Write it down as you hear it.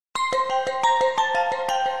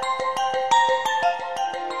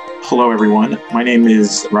Hello, everyone. My name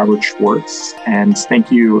is Robert Schwartz, and thank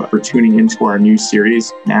you for tuning into our new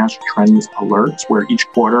series, NASH Trends Alerts, where each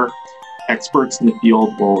quarter, experts in the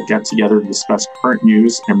field will get together to discuss current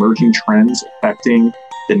news and emerging trends affecting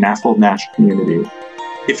the NAFLD-NASH community.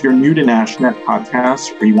 If you're new to NASHnet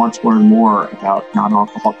podcasts or you want to learn more about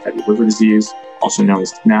non-alcoholic fatty liver disease, also known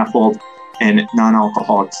as NAFLD, and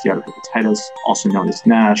non-alcoholic steatohepatitis, also known as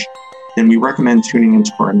NASH, then we recommend tuning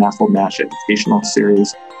into our NAFLD-NASH educational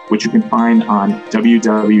series, which you can find on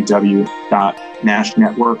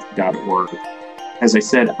www.nashnetwork.org. As I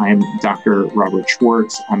said, I'm Dr. Robert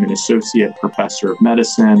Schwartz. I'm an associate professor of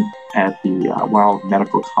medicine at the Weill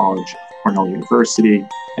Medical College of Cornell University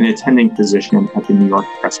and an attending physician at the New York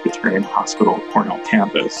Presbyterian Hospital Cornell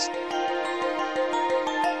campus.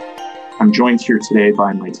 I'm joined here today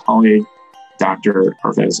by my colleague, Dr.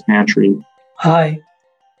 Parvez Mantri. Hi,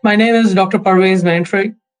 my name is Dr. Parvez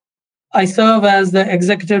Mantri. I serve as the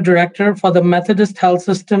Executive Director for the Methodist Health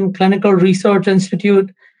System Clinical Research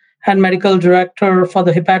Institute and Medical Director for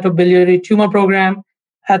the Hepatobiliary Tumor Program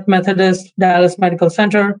at Methodist Dallas Medical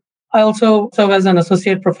Center. I also serve as an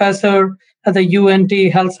Associate Professor at the UNT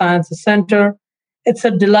Health Sciences Center. It's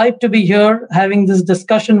a delight to be here having this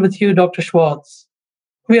discussion with you, Dr. Schwartz.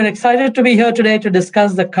 We are excited to be here today to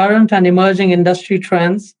discuss the current and emerging industry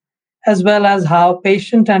trends, as well as how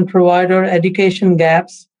patient and provider education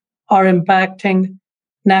gaps are impacting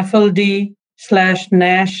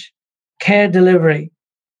NAFLD/NASH care delivery.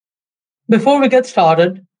 Before we get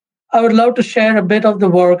started, I would love to share a bit of the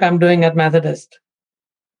work I'm doing at Methodist.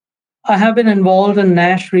 I have been involved in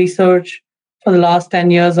NASH research for the last 10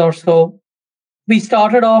 years or so. We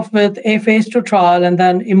started off with a phase 2 trial and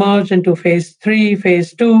then emerged into phase 3,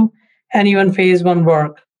 phase 2, and even phase 1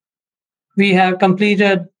 work. We have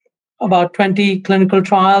completed about 20 clinical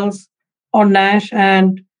trials on NASH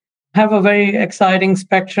and have a very exciting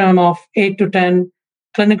spectrum of 8 to 10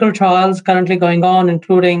 clinical trials currently going on,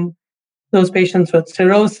 including those patients with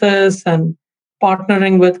cirrhosis and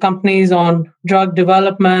partnering with companies on drug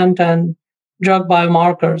development and drug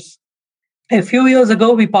biomarkers. A few years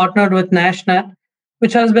ago, we partnered with NASHnet,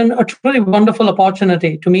 which has been a truly wonderful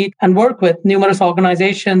opportunity to meet and work with numerous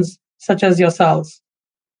organizations such as yourselves.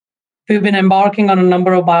 We've been embarking on a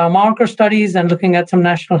number of biomarker studies and looking at some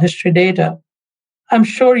national history data. I'm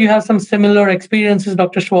sure you have some similar experiences,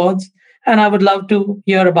 Dr. Schwartz, and I would love to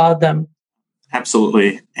hear about them.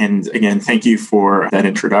 Absolutely. And again, thank you for that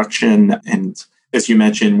introduction. And as you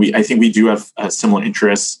mentioned, I think we do have similar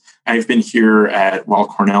interests. I've been here at Weill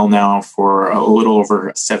Cornell now for a little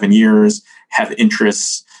over 7 years, have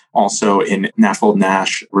interests also in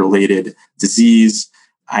NAFLD-NASH related disease.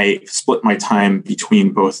 I split my time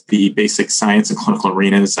between both the basic science and clinical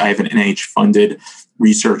arenas. I have an NIH-funded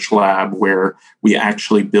research lab where we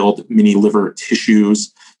actually build mini liver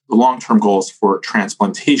tissues. The long-term goal is for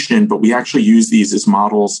transplantation, but we actually use these as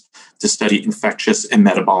models to study infectious and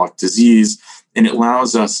metabolic disease. And it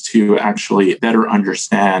allows us to actually better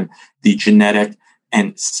understand the genetic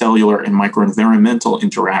and cellular and microenvironmental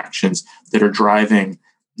interactions that are driving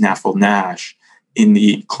NAFLD-NASH. In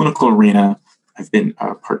the clinical arena, I've been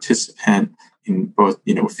a participant in both,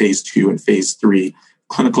 phase 2 and phase 3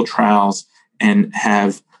 clinical trials and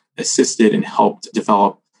have assisted and helped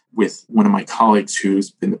develop with one of my colleagues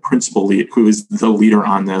who's been the principal lead, who is the leader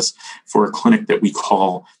on this for a clinic that we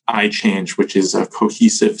call iChange, which is a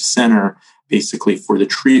cohesive center basically for the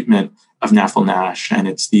treatment of NAFLD-NASH. And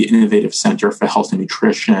it's the Innovative Center for Health and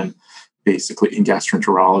Nutrition, basically in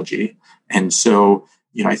gastroenterology. And so,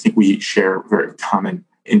 I think we share very common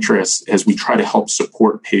interests as we try to help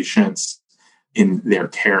support patients in their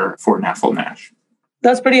care for NAFLD-NASH.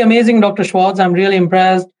 That's pretty amazing, Dr. Schwartz. I'm really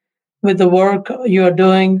impressed with the work you are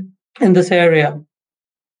doing in this area.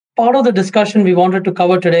 Part of the discussion we wanted to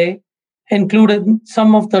cover today included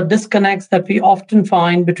some of the disconnects that we often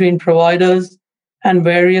find between providers and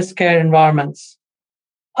various care environments.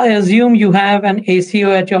 I assume you have an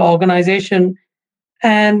ACO at your organization,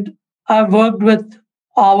 and I've worked with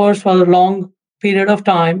hours for a long period of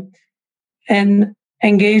time in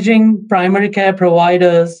engaging primary care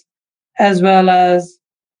providers as well as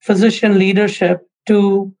physician leadership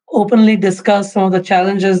to openly discuss some of the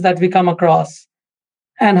challenges that we come across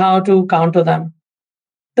and how to counter them.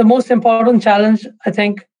 The most important challenge, I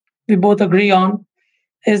think we both agree on,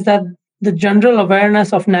 is that the general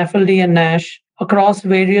awareness of NAFLD and NASH across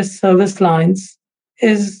various service lines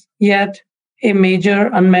is yet a major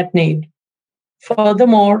unmet need.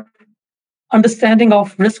 Furthermore, understanding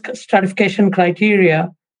of risk stratification criteria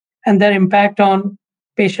and their impact on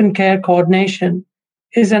patient care coordination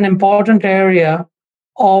is an important area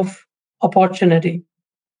of opportunity.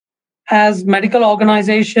 As medical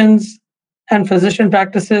organizations and physician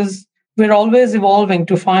practices, we're always evolving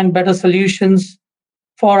to find better solutions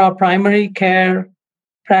for our primary care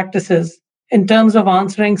practices in terms of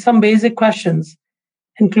answering some basic questions,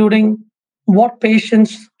 including what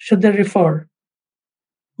patients should they refer?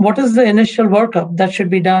 What is the initial workup that should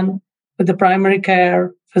be done with the primary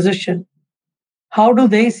care physician? How do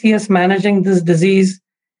they see us managing this disease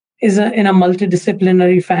in a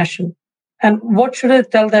multidisciplinary fashion? And what should I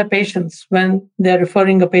tell their patients when they're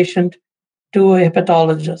referring a patient to a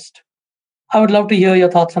hepatologist? I would love to hear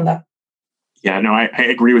your thoughts on that. Yeah, no, I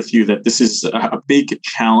agree with you that this is a big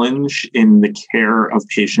challenge in the care of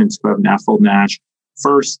patients who have NAFLD-NASH.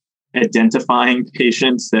 First, identifying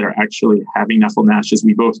patients that are actually having NAFLD-NASH, as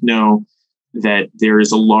we both know that there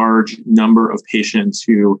is a large number of patients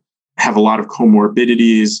who have a lot of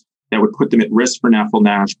comorbidities that would put them at risk for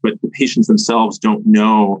NAFLD-NASH, but the patients themselves don't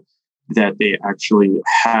know that they actually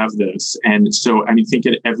have this. And so, think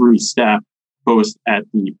at every step, both at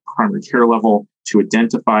the primary care level, to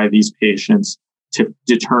identify these patients, to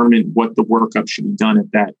determine what the workup should be done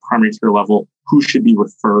at that primary care level, who should be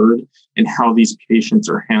referred, and how these patients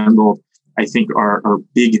are handled, I think are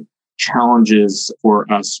big challenges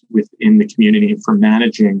for us within the community for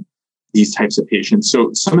managing these types of patients.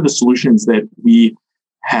 So some of the solutions that we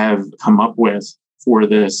have come up with for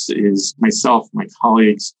this is myself, my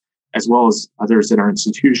colleagues, as well as others at our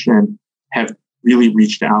institution have really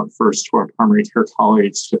reached out first to our primary care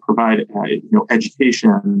colleagues to provide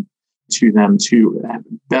education to them to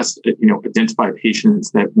best identify patients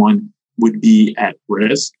that one would be at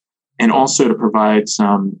risk, and also to provide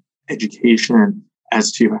some education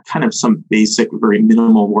as to kind of some basic, very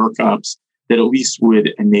minimal workups that at least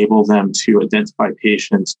would enable them to identify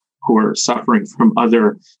patients who are suffering from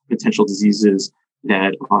other potential diseases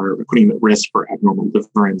that are putting them at risk for abnormal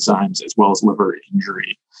liver enzymes as well as liver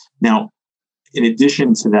injury. Now, in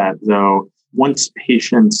addition to that, though, once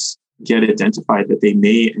patients get identified that they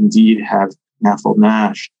may indeed have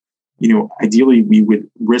NAFLD-NASH, ideally we would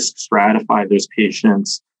risk stratify those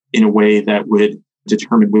patients in a way that would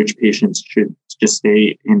determine which patients should just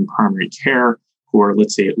stay in primary care who are,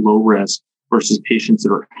 let's say, at low risk versus patients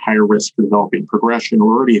that are higher risk for developing progression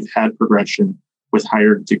or already have had progression with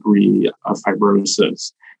higher degree of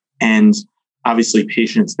fibrosis. And obviously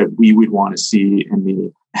patients that we would want to see in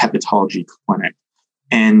the hepatology clinic.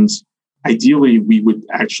 And ideally, we would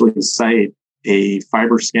actually cite a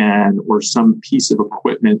FibroScan or some piece of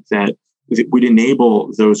equipment that would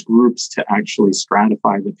enable those groups to actually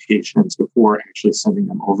stratify the patients before actually sending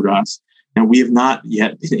them over to us. Now, we have not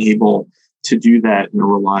yet been able to do that in a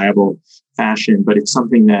reliable fashion, but it's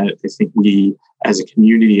something that I think we as a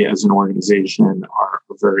community, as an organization, are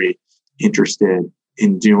very interested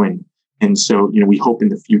in doing. And so, we hope in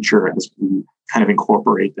the future as we kind of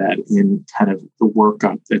incorporate that in kind of the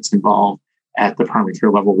workup that's involved at the primary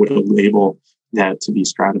care level would enable that to be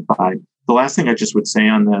stratified. The last thing I just would say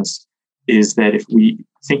on this is that if we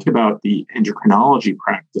think about the endocrinology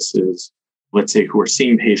practices, let's say who are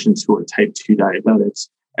seeing patients who are type 2 diabetics,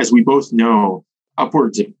 as we both know,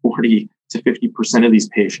 upwards of 40 to 50% of these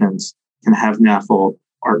patients can have NAFLD,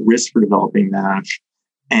 are at risk for developing NASH,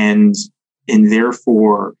 and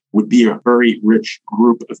therefore would be a very rich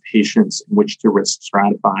group of patients in which to risk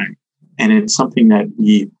stratifying. And it's something that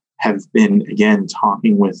we have been, again,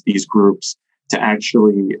 talking with these groups to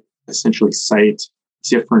actually essentially cite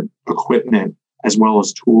different equipment as well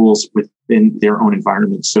as tools within their own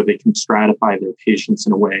environment so they can stratify their patients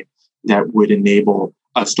in a way that would enable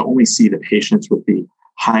us to only see the patients with the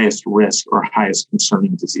highest risk or highest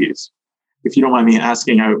concerning disease. If you don't mind me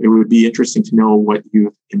asking, it would be interesting to know what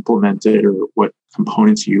you've implemented or what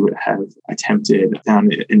components you have attempted down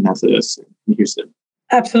in Methodist in Houston.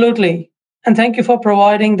 Absolutely. And thank you for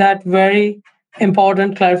providing that very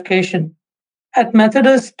important clarification. At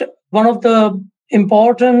Methodist, one of the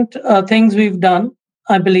important things we've done,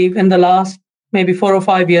 I believe, in the last maybe 4 or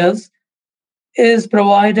 5 years is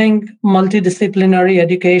providing multidisciplinary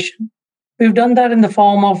education. We've done that in the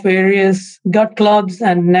form of various gut clubs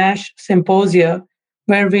and NASH symposia,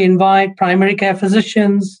 where we invite primary care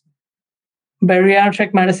physicians,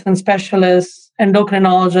 bariatric medicine specialists,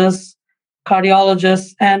 endocrinologists,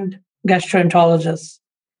 cardiologists, and gastroenterologists.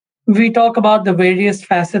 We talk about the various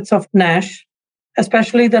facets of NASH,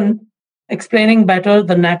 especially explaining better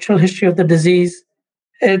the natural history of the disease,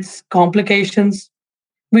 its complications.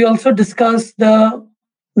 We also discuss the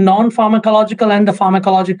non-pharmacological and the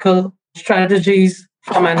pharmacological strategies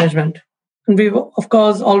for management. And we've, of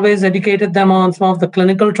course, always educated them on some of the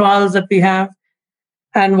clinical trials that we have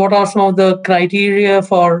and what are some of the criteria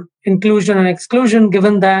for inclusion and exclusion,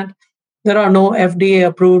 given that there are no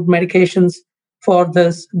FDA-approved medications for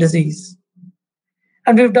this disease.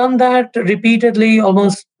 And we've done that repeatedly,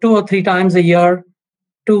 almost 2 or 3 times a year,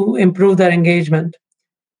 to improve their engagement.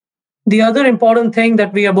 The other important thing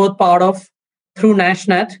that we are both part of through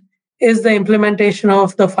NASHNet is the implementation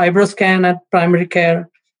of the FibroScan at primary care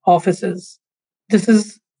offices. This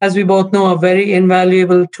is, as we both know, a very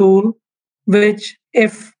invaluable tool, which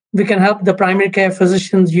if we can help the primary care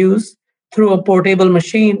physicians use through a portable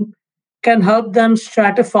machine, can help them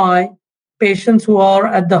stratify patients who are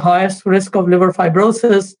at the highest risk of liver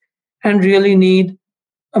fibrosis and really need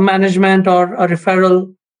a management or a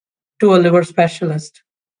referral to a liver specialist.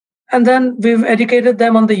 And then we've educated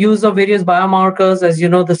them on the use of various biomarkers. As you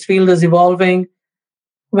know, this field is evolving.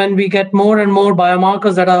 When we get more and more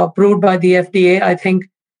biomarkers that are approved by the FDA, I think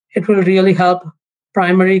it will really help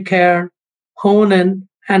primary care hone in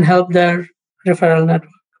and help their referral network.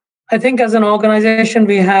 I think as an organization,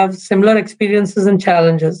 we have similar experiences and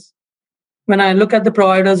challenges. When I look at the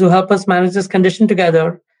providers who help us manage this condition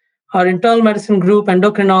together, our internal medicine group,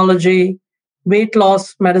 endocrinology, weight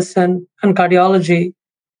loss medicine, and cardiology,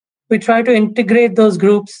 we try to integrate those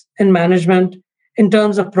groups in management in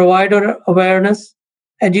terms of provider awareness,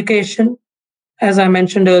 education, as I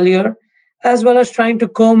mentioned earlier, as well as trying to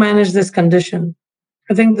co-manage this condition.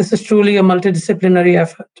 I think this is truly a multidisciplinary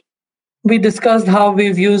effort. We discussed how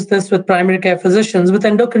we've used this with primary care physicians. With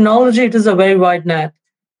endocrinology, it is a very wide net.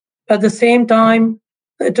 At the same time,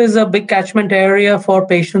 it is a big catchment area for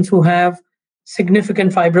patients who have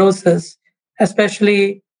significant fibrosis,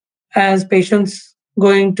 especially as patients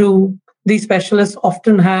going to these specialists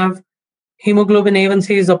often have hemoglobin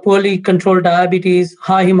A1Cs or poorly controlled diabetes,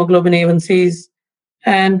 high hemoglobin A1Cs.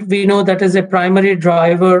 And we know that is a primary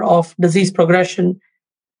driver of disease progression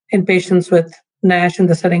in patients with NASH in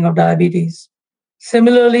the setting of diabetes.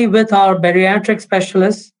 Similarly, with our bariatric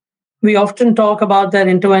specialists, we often talk about their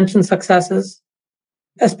intervention successes,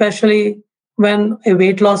 especially when a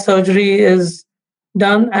weight loss surgery is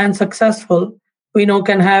done and successful, we know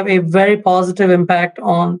can have a very positive impact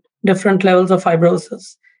on different levels of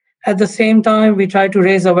fibrosis. At the same time, we try to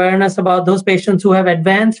raise awareness about those patients who have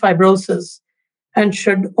advanced fibrosis and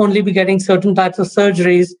should only be getting certain types of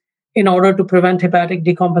surgeries in order to prevent hepatic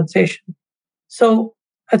decompensation. So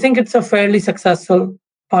I think it's a fairly successful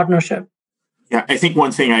partnership. Yeah, I think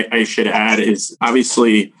one thing I should add is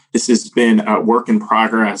obviously this has been a work in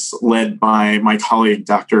progress led by my colleague,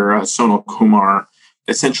 Dr. Sonal Kumar,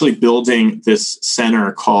 essentially building this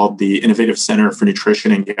center called the Innovative Center for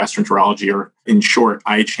Nutrition and Gastroenterology, or in short,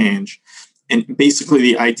 iChange. And basically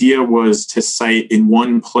the idea was to cite in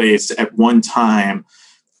one place at one time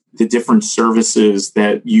the different services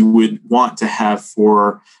that you would want to have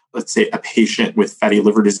for, let's say, a patient with fatty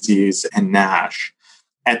liver disease and NASH.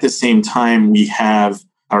 At the same time, we have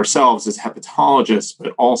ourselves as hepatologists,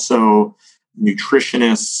 but also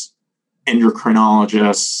nutritionists,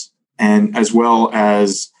 endocrinologists, and as well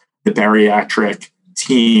as the bariatric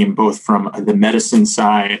team, both from the medicine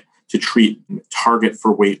side to target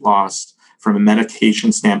for weight loss from a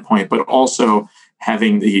medication standpoint, but also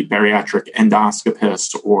having the bariatric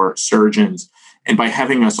endoscopist or surgeons. And by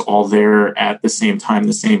having us all there at the same time,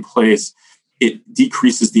 the same place, it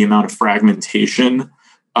decreases the amount of fragmentation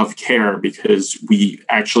of care because we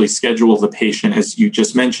actually schedule the patient, as you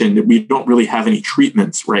just mentioned. We don't really have any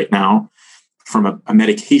treatments right now from a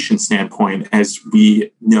medication standpoint. As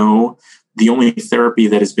we know, the only therapy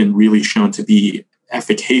that has been really shown to be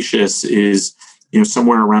efficacious is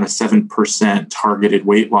somewhere around a 7% targeted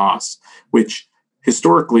weight loss, which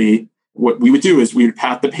historically what we would do is we would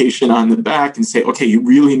pat the patient on the back and say, okay, you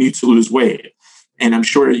really need to lose weight. And I'm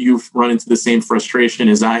sure you've run into the same frustration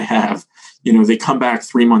as I have. They come back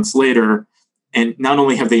 3 months later and not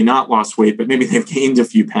only have they not lost weight, but maybe they've gained a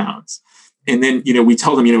few pounds. And then, we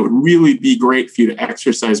tell them, it would really be great for you to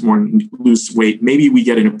exercise more and lose weight. Maybe we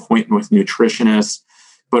get an appointment with nutritionists,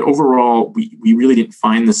 but overall, we really didn't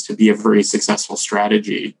find this to be a very successful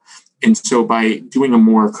strategy. And so by doing a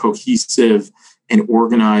more cohesive and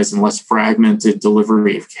organized and less fragmented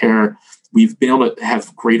delivery of care, we've been able to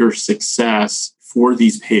have greater success for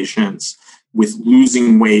these patients with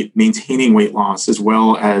losing weight, maintaining weight loss, as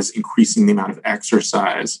well as increasing the amount of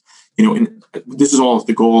exercise. And this is all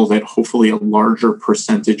the goal that hopefully a larger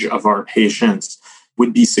percentage of our patients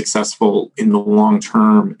would be successful in the long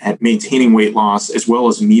term at maintaining weight loss, as well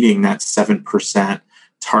as meeting that 7%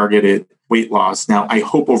 targeted weight loss. Now, I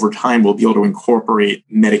hope over time we'll be able to incorporate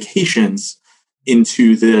medications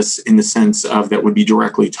into this in the sense of that would be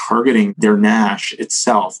directly targeting their NASH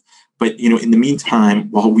itself. But, in the meantime,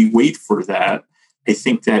 while we wait for that, I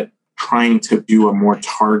think that trying to do a more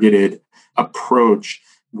targeted approach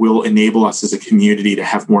will enable us as a community to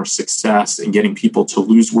have more success in getting people to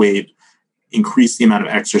lose weight, increase the amount of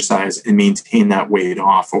exercise, and maintain that weight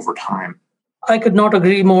off over time. I could not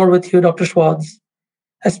agree more with you, Dr. Schwartz,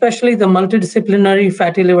 especially the multidisciplinary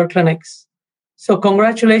fatty liver clinics. So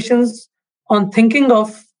congratulations on thinking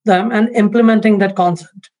of them and implementing that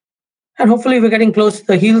concept. And hopefully we're getting close to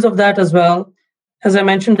the heels of that as well. As I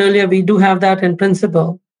mentioned earlier, we do have that in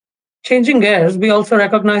principle. Changing gears, we also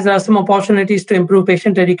recognize there are some opportunities to improve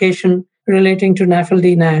patient education relating to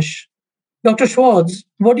NAFLD-NASH. Dr. Schwartz,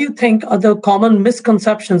 what do you think are the common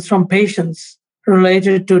misconceptions from patients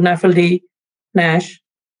related to NAFLD-NASH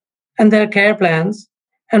and their care plans?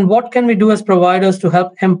 And what can we do as providers to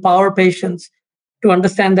help empower patients to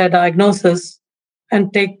understand their diagnosis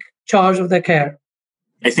and take charge of their care?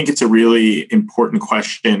 I think it's a really important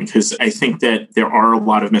question because I think that there are a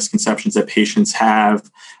lot of misconceptions that patients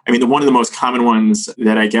have. I mean, one of the most common ones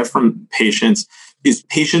that I get from patients is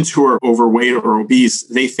patients who are overweight or obese.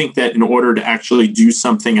 They think that in order to actually do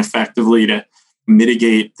something effectively to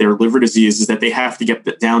mitigate their liver disease is that they have to get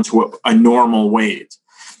down to a normal weight.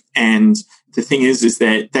 And the thing is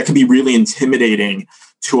that can be really intimidating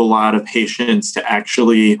to a lot of patients to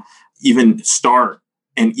actually even start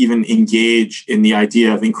and even engage in the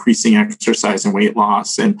idea of increasing exercise and weight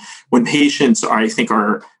loss. And when patients are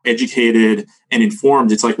educated and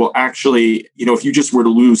informed, it's like, well, actually, if you just were to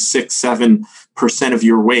lose 6-7% of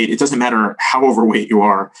your weight, it doesn't matter how overweight you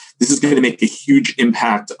are. This is going to make a huge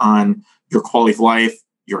impact on your quality of life,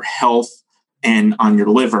 your health, and on your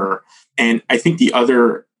liver. And I think the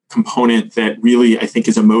other component that really, I think,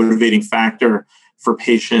 is a motivating factor for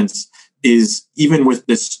patients is even with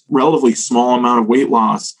this relatively small amount of weight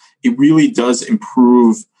loss, it really does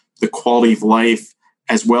improve the quality of life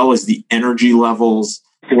as well as the energy levels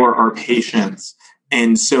for our patients.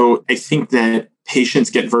 And so I think that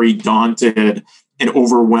patients get very daunted and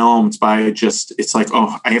overwhelmed by it's like,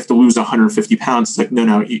 oh, I have to lose 150 pounds. It's like,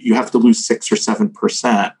 no, you have to lose 6 or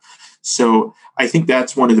 7%. So I think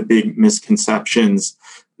that's one of the big misconceptions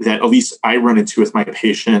that at least I run into with my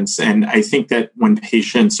patients. And I think that when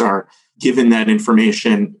patients are given that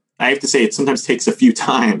information, I have to say it sometimes takes a few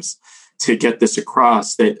times to get this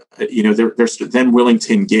across that, they're then willing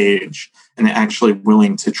to engage and they're actually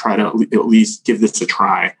willing to try to at least give this a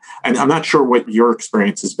try. And I'm not sure what your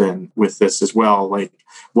experience has been with this as well. Like,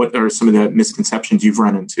 what are some of the misconceptions you've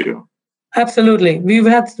run into? Absolutely. We've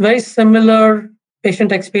had very similar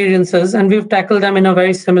patient experiences and we've tackled them in a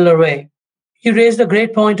very similar way. You raised a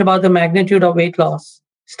great point about the magnitude of weight loss.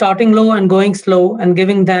 Starting low and going slow and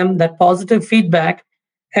giving them that positive feedback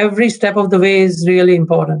every step of the way is really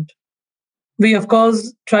important. We, of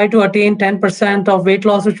course, try to attain 10% of weight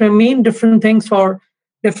loss, which may mean different things for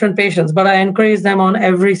different patients, but I encourage them on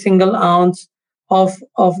every single ounce of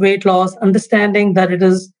weight loss, understanding that it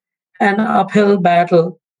is an uphill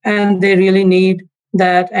battle and they really need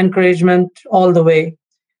that encouragement all the way.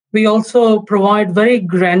 We also provide very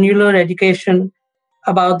granular education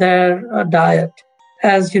about their diet.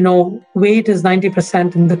 As you know, weight is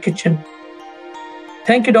 90% in the kitchen.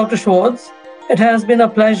 Thank you, Dr. Schwartz. It has been a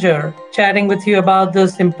pleasure chatting with you about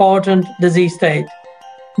this important disease state.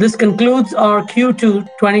 This concludes our Q2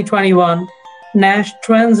 2021 NASH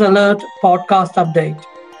Trends Alert podcast update.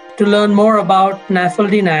 To learn more about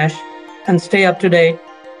NAFLD-NASH and stay up to date,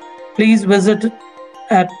 please visit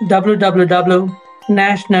at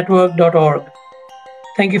www.nashnetwork.org.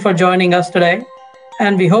 Thank you for joining us today,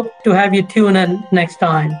 and we hope to have you tune in next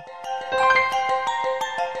time.